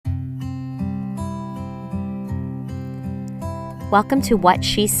Welcome to What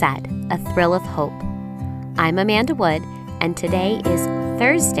She Said, a thrill of hope. I'm Amanda Wood, and today is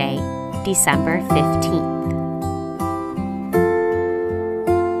Thursday, December 15th.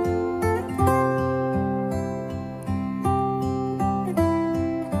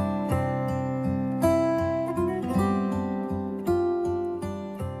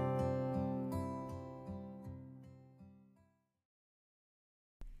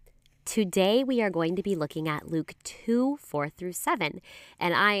 Today we are going to be looking at Luke 2, 4 through 7,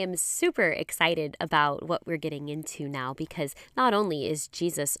 and I am super excited about what we're getting into now because not only is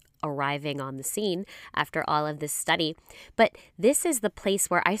Jesus arriving on the scene after all of this study, but this is the place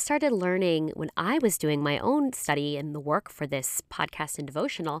where I started learning when I was doing my own study and the work for this podcast and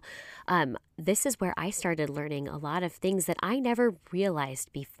devotional. This is where I started learning a lot of things that I never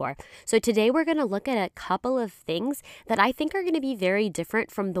realized before. So today we're going to look at a couple of things that I think are going to be very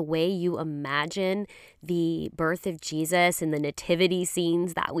different from the way you imagine the birth of Jesus and the nativity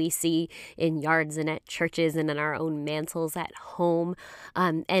scenes that we see in yards and at churches and in our own mantles at home,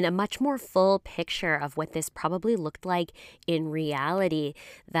 and a much more full picture of what this probably looked like in reality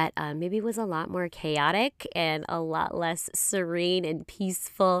that maybe was a lot more chaotic and a lot less serene and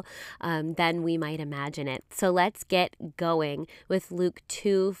peaceful than we might imagine it. So let's get going with Luke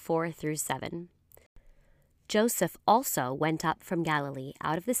 2, 4 through 7. Joseph also went up from Galilee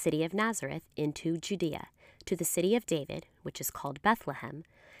out of the city of Nazareth into Judea, to the city of David, which is called Bethlehem,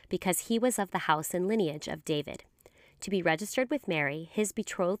 because he was of the house and lineage of David, to be registered with Mary, his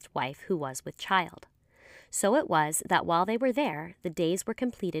betrothed wife, who was with child. So it was that while they were there, the days were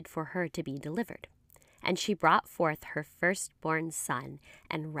completed for her to be delivered. And she brought forth her firstborn son,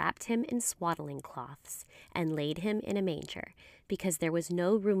 and wrapped him in swaddling cloths, and laid him in a manger, because there was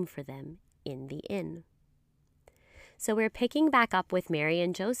no room for them in the inn. So we're picking back up with Mary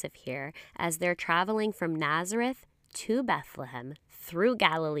and Joseph here as they're traveling from Nazareth to Bethlehem through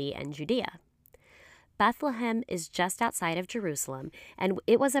Galilee and Judea. Bethlehem is just outside of Jerusalem, and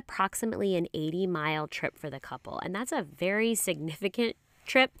it was approximately an 80-mile trip for the couple, and that's a very significant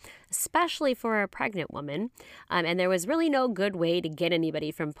trip, especially for a pregnant woman, and there was really no good way to get anybody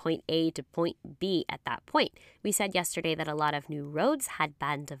from point A to point B at that point. We said yesterday that a lot of new roads had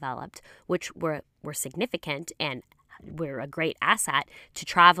been developed, which were significant and were a great asset to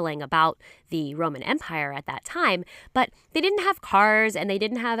traveling about the Roman Empire at that time, but they didn't have cars and they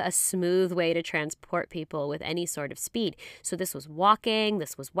didn't have a smooth way to transport people with any sort of speed. So this was walking,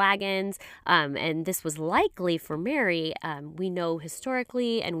 this was wagons, and this was likely for Mary. We know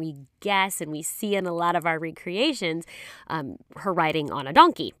historically, and we guess, and we see in a lot of our recreations, her riding on a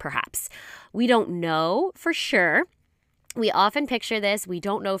donkey, perhaps. We don't know for sure. We often picture this. We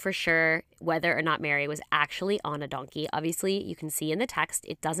don't know for sure whether or not Mary was actually on a donkey. Obviously, you can see in the text,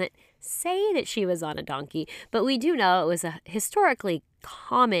 it doesn't say that she was on a donkey, but we do know it was a historically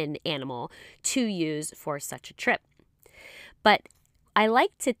common animal to use for such a trip. But I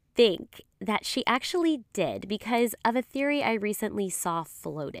like to think that she actually did because of a theory I recently saw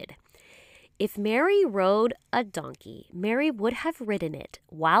floated. If Mary rode a donkey, Mary would have ridden it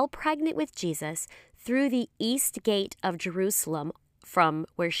while pregnant with Jesus through the east gate of Jerusalem from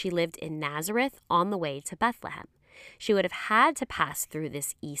where she lived in Nazareth on the way to Bethlehem. She would have had to pass through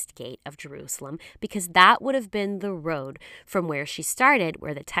this east gate of Jerusalem because that would have been the road from where she started,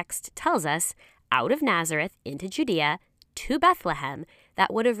 where the text tells us, out of Nazareth into Judea to Bethlehem.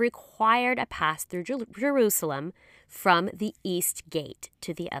 That would have required a pass through Jerusalem from the east gate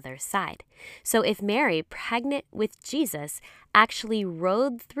to the other side. So if Mary, pregnant with Jesus, actually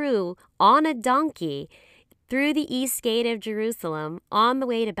rode through on a donkey through the east gate of Jerusalem on the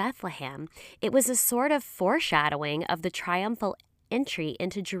way to Bethlehem, it was a sort of foreshadowing of the triumphal entry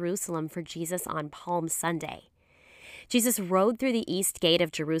into Jerusalem for Jesus on Palm Sunday. Jesus rode through the east gate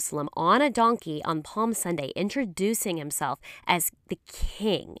of Jerusalem on a donkey on Palm Sunday, introducing himself as the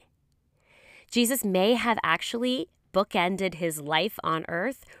king. Jesus may have actually bookended his life on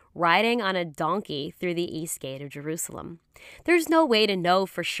earth riding on a donkey through the east gate of Jerusalem. There's no way to know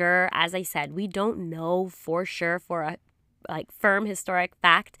for sure. As I said, we don't know for sure for a firm historic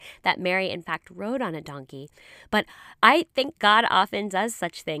fact that Mary in fact rode on a donkey. But I think God often does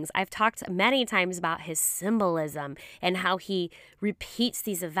such things. I've talked many times about his symbolism and how he repeats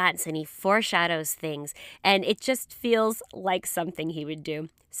these events and he foreshadows things, and it just feels like something he would do.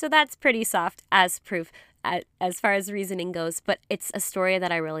 So that's pretty soft as proof as far as reasoning goes, but it's a story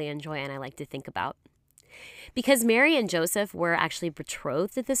that I really enjoy and I like to think about. Because Mary and Joseph were actually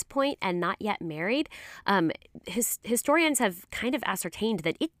betrothed at this point and not yet married, historians have kind of ascertained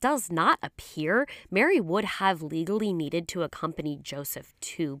that it does not appear Mary would have legally needed to accompany Joseph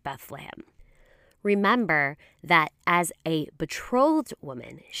to Bethlehem. Remember that as a betrothed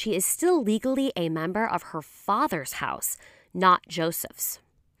woman, she is still legally a member of her father's house, not Joseph's.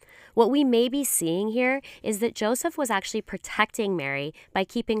 What we may be seeing here is that Joseph was actually protecting Mary by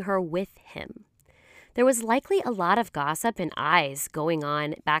keeping her with him. There was likely a lot of gossip and eyes going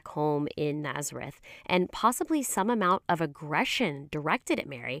on back home in Nazareth, and possibly some amount of aggression directed at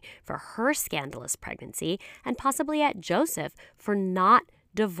Mary for her scandalous pregnancy, and possibly at Joseph for not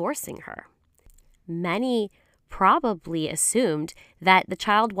divorcing her. Many probably assumed that the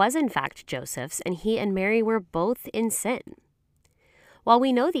child was in fact Joseph's, and he and Mary were both in sin. While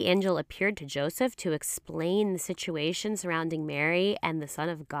we know the angel appeared to Joseph to explain the situation surrounding Mary and the Son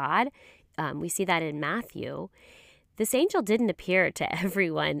of God, we see that in Matthew, this angel didn't appear to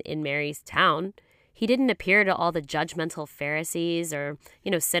everyone in Mary's town. He didn't appear to all the judgmental Pharisees or,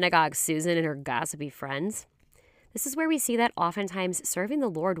 synagogue Susan and her gossipy friends. This is where we see that oftentimes serving the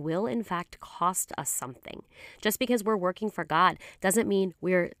Lord will in fact cost us something. Just because we're working for God doesn't mean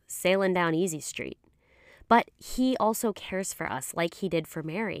we're sailing down easy street. But he also cares for us like he did for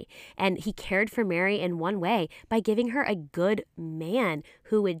Mary. And he cared for Mary in one way by giving her a good man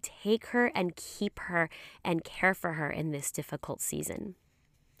who would take her and keep her and care for her in this difficult season.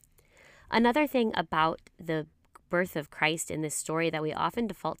 Another thing about the birth of Christ in this story that we often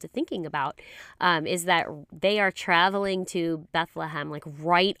default to thinking about is that they are traveling to Bethlehem, like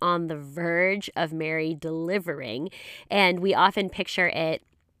right on the verge of Mary delivering. And we often picture it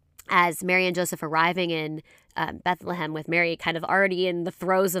as Mary and Joseph arriving in Bethlehem with Mary kind of already in the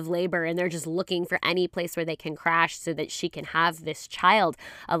throes of labor, and they're just looking for any place where they can crash so that she can have this child.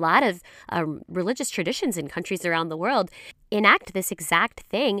 A lot of religious traditions in countries around the world enact this exact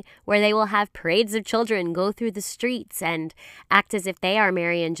thing, where they will have parades of children go through the streets and act as if they are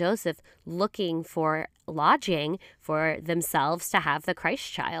Mary and Joseph looking for lodging for themselves to have the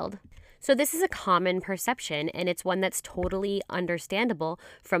Christ child. So this is a common perception, and it's one that's totally understandable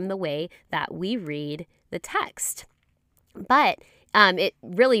from the way that we read the text. But it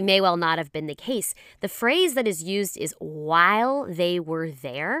really may well not have been the case. The phrase that is used is while they were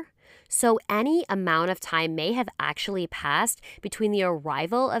there. So any amount of time may have actually passed between the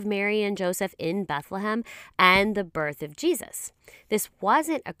arrival of Mary and Joseph in Bethlehem and the birth of Jesus. This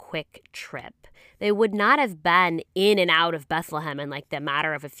wasn't a quick trip. They would not have been in and out of Bethlehem in like the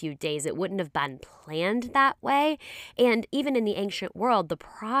matter of a few days. It wouldn't have been planned that way. And even in the ancient world, the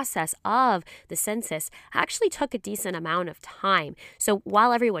process of the census actually took a decent amount of time. So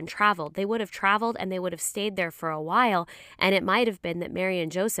while everyone traveled, they would have traveled and they would have stayed there for a while. And it might have been that Mary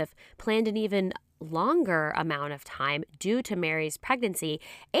and Joseph planned an even longer amount of time due to Mary's pregnancy.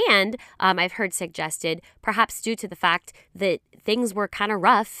 And I've heard suggested perhaps due to the fact that things were kind of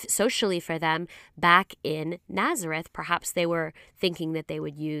rough socially for them back in Nazareth. Perhaps they were thinking that they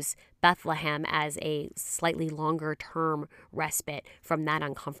would use Bethlehem as a slightly longer term respite from that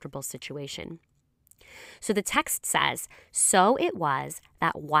uncomfortable situation. So the text says, "So it was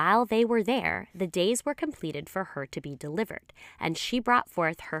that while they were there, the days were completed for her to be delivered. And she brought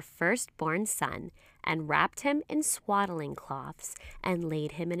forth her firstborn son, and wrapped him in swaddling cloths, and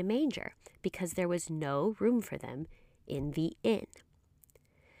laid him in a manger, because there was no room for them in the inn."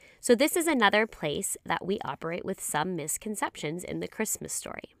 So this is another place that we operate with some misconceptions in the Christmas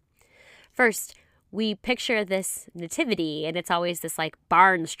story. First, we picture this nativity, and it's always this like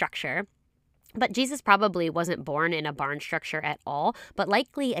barn structure. But Jesus probably wasn't born in a barn structure at all, but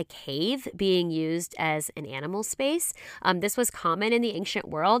likely a cave being used as an animal space. This was common in the ancient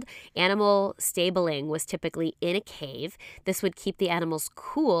world. Animal stabling was typically in a cave. This would keep the animals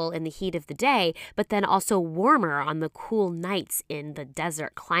cool in the heat of the day, but then also warmer on the cool nights in the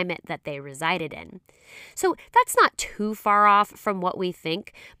desert climate that they resided in. So that's not too far off from what we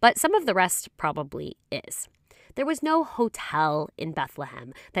think, but some of the rest probably is. There was no hotel in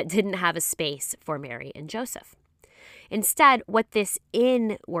Bethlehem that didn't have a space for Mary and Joseph. Instead, what this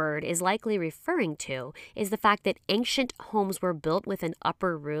inn word is likely referring to is the fact that ancient homes were built with an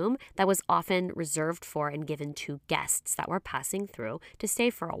upper room that was often reserved for and given to guests that were passing through to stay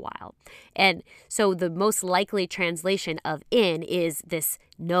for a while. And so the most likely translation of inn is this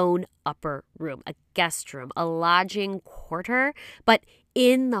known upper room, a guest room, a lodging quarter, but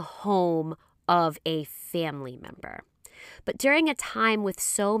in the home of a family member. But during a time with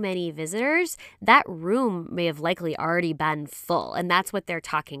so many visitors, that room may have likely already been full, and that's what they're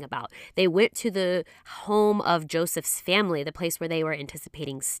talking about. They went to the home of Joseph's family, the place where they were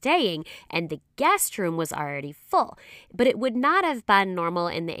anticipating staying, and the guest room was already full. But it would not have been normal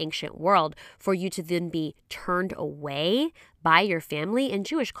in the ancient world for you to then be turned away by your family. In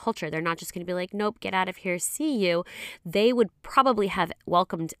Jewish culture, they're not just going to be like, nope, get out of here, see you. They would probably have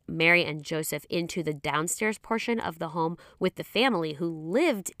welcomed Mary and Joseph into the downstairs portion of the home with the family who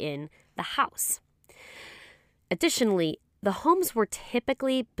lived in the house. Additionally, the homes were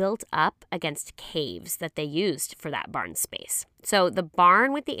typically built up against caves that they used for that barn space. So the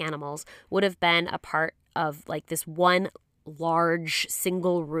barn with the animals would have been a part of like this one large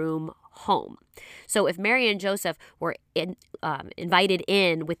single room home. So if Mary and Joseph were invited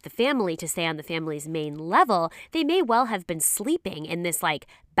in with the family to stay on the family's main level, they may well have been sleeping in this like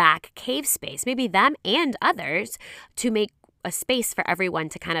back cave space, maybe them and others, to make a space for everyone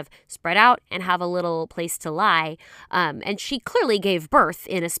to kind of spread out and have a little place to lie. And she clearly gave birth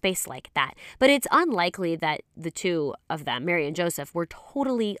in a space like that. But it's unlikely that the two of them, Mary and Joseph, were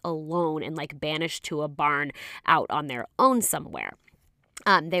totally alone and like banished to a barn out on their own somewhere.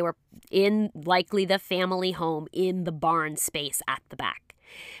 They were in likely the family home in the barn space at the back.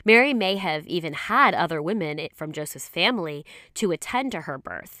 Mary may have even had other women from Joseph's family to attend to her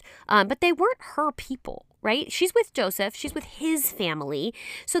birth, but they weren't her people, right? She's with Joseph, she's with his family,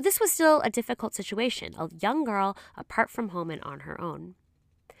 so this was still a difficult situation, a young girl apart from home and on her own.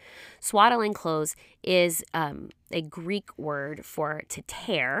 Swaddling clothes is a Greek word for to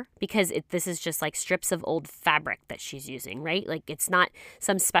tear, because this is just like strips of old fabric that she's using, right? Like it's not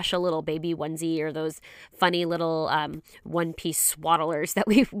some special little baby onesie or those funny little one-piece swaddlers that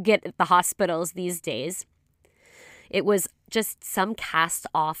we get at the hospitals these days. It was just some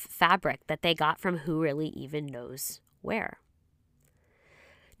cast-off fabric that they got from who really even knows where.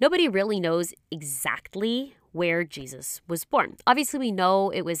 Nobody really knows exactly where Jesus was born. Obviously, we know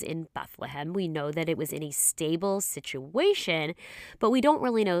it was in Bethlehem. We know that it was in a stable situation, but we don't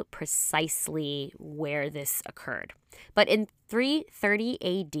really know precisely where this occurred. But in 330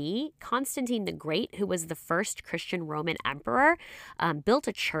 AD, Constantine the Great, who was the first Christian Roman emperor, built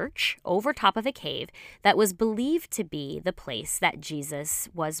a church over top of a cave that was believed to be the place that Jesus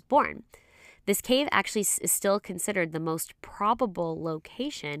was born. This cave actually is still considered the most probable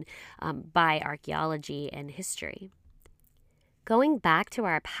location by archaeology and history. Going back to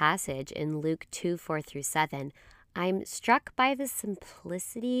our passage in Luke 2:4-7, I'm struck by the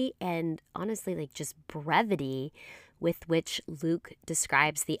simplicity and honestly like just brevity with which Luke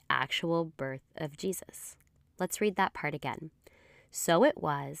describes the actual birth of Jesus. Let's read that part again. So it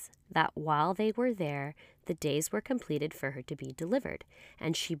was that while they were there, the days were completed for her to be delivered.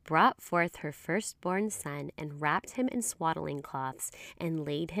 And she brought forth her firstborn son and wrapped him in swaddling cloths and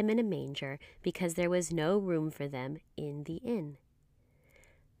laid him in a manger, because there was no room for them in the inn.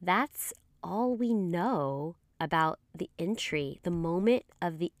 That's all we know about the entry, the moment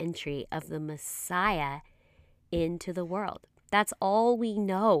of the entry of the Messiah into the world. That's all we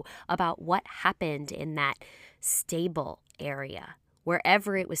know about what happened in that stable area,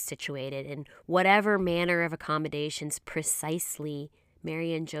 wherever it was situated, and whatever manner of accommodations precisely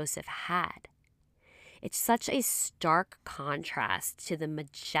Mary and Joseph had. It's such a stark contrast to the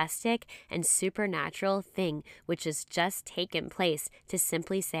majestic and supernatural thing which has just taken place to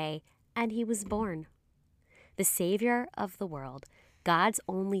simply say, and he was born. The Savior of the world, God's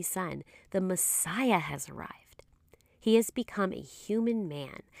only Son, the Messiah, has arrived. He has become a human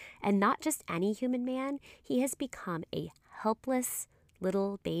man, and not just any human man. He has become a helpless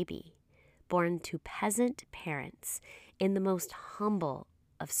little baby born to peasant parents in the most humble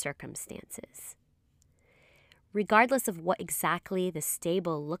of circumstances. Regardless of what exactly the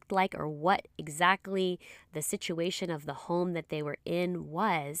stable looked like or what exactly the situation of the home that they were in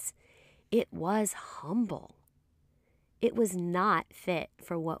was, it was humble. It was not fit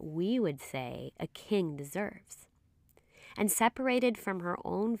for what we would say a king deserves. And separated from her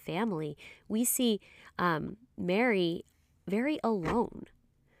own family, we see Mary very alone.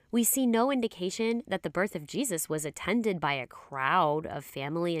 We see no indication that the birth of Jesus was attended by a crowd of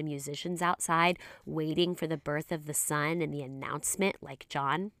family and musicians outside waiting for the birth of the Son and the announcement like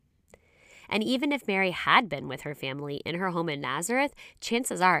John. And even if Mary had been with her family in her home in Nazareth,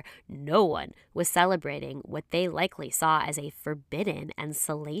 chances are no one was celebrating what they likely saw as a forbidden and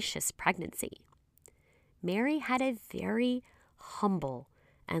salacious pregnancy. Mary had a very humble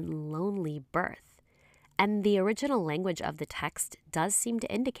and lonely birth, and the original language of the text does seem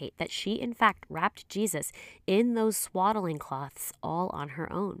to indicate that she in fact wrapped Jesus in those swaddling cloths all on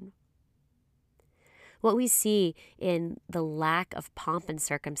her own. What we see in the lack of pomp and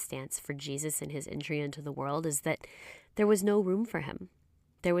circumstance for Jesus in his entry into the world is that there was no room for him.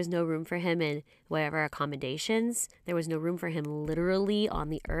 There was no room for him in whatever accommodations. There was no room for him literally on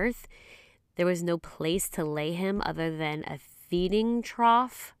the earth. There was no place to lay him other than a feeding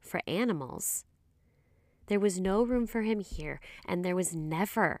trough for animals. There was no room for him here, and there was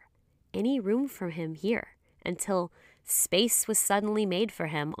never any room for him here until space was suddenly made for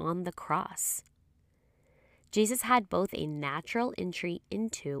him on the cross. Jesus had both a natural entry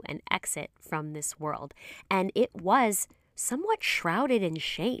into and exit from this world, and it was somewhat shrouded in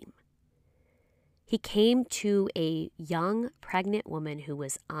shame. He came to a young pregnant woman who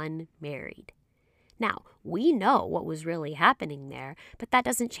was unmarried. Now, we know what was really happening there, but that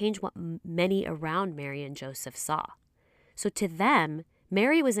doesn't change what many around Mary and Joseph saw. So to them,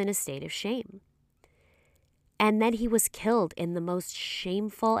 Mary was in a state of shame. And then he was killed in the most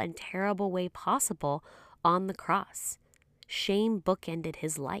shameful and terrible way possible on the cross. Shame bookended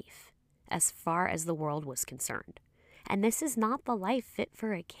his life as far as the world was concerned. And this is not the life fit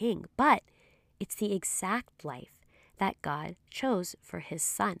for a king, but it's the exact life that God chose for his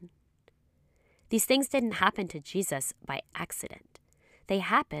son. These things didn't happen to Jesus by accident. They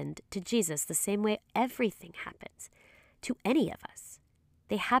happened to Jesus the same way everything happens to any of us.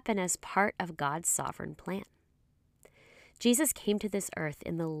 They happen as part of God's sovereign plan. Jesus came to this earth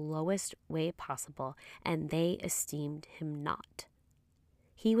in the lowest way possible, and they esteemed him not.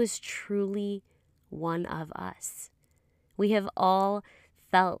 He was truly one of us. We have all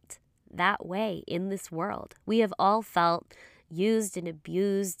felt that way in this world. We have all felt used and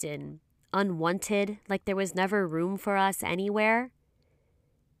abused and unwanted, like there was never room for us anywhere.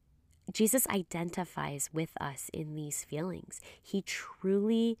 Jesus identifies with us in these feelings. He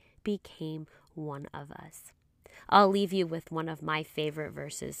truly became one of us. I'll leave you with one of my favorite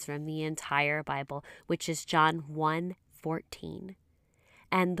verses from the entire Bible, which is John 1:14.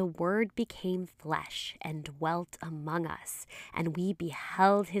 And the Word became flesh and dwelt among us, and we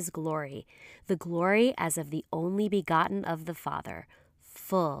beheld his glory, the glory as of the only begotten of the Father,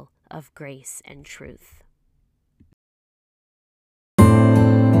 full of grace and truth.